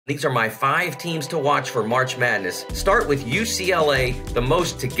These are my 5 teams to watch for March Madness. Start with UCLA, the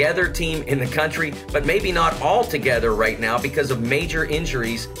most together team in the country, but maybe not all together right now because of major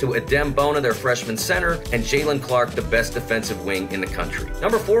injuries to Adem Bona, their freshman center, and Jalen Clark, the best defensive wing in the country.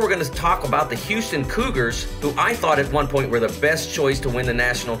 Number 4, we're going to talk about the Houston Cougars, who I thought at one point were the best choice to win the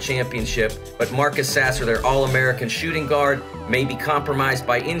national championship, but Marcus Sasser, their All-American shooting guard, may be compromised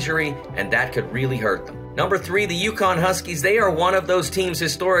by injury, and that could really hurt them. Number 3, the UConn Huskies. They are one of those teams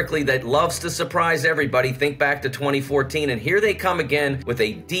historically that loves to surprise everybody. Think back to 2014, and here they come again with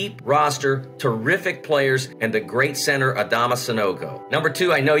a deep roster, terrific players, and the great center, Adama Sanogo. Number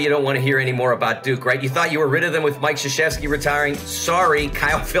 2, I know you don't want to hear any more about Duke, right? You thought you were rid of them with Mike Krzyzewski retiring. Sorry,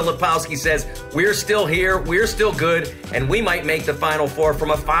 Kyle Filipowski says, we're still here, we're still good, and we might make the Final Four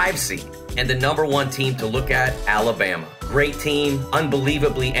from a 5 seed. And the number 1 team to look at, Alabama. Great team,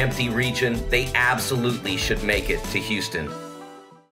 unbelievably empty region. They absolutely should make it to Houston.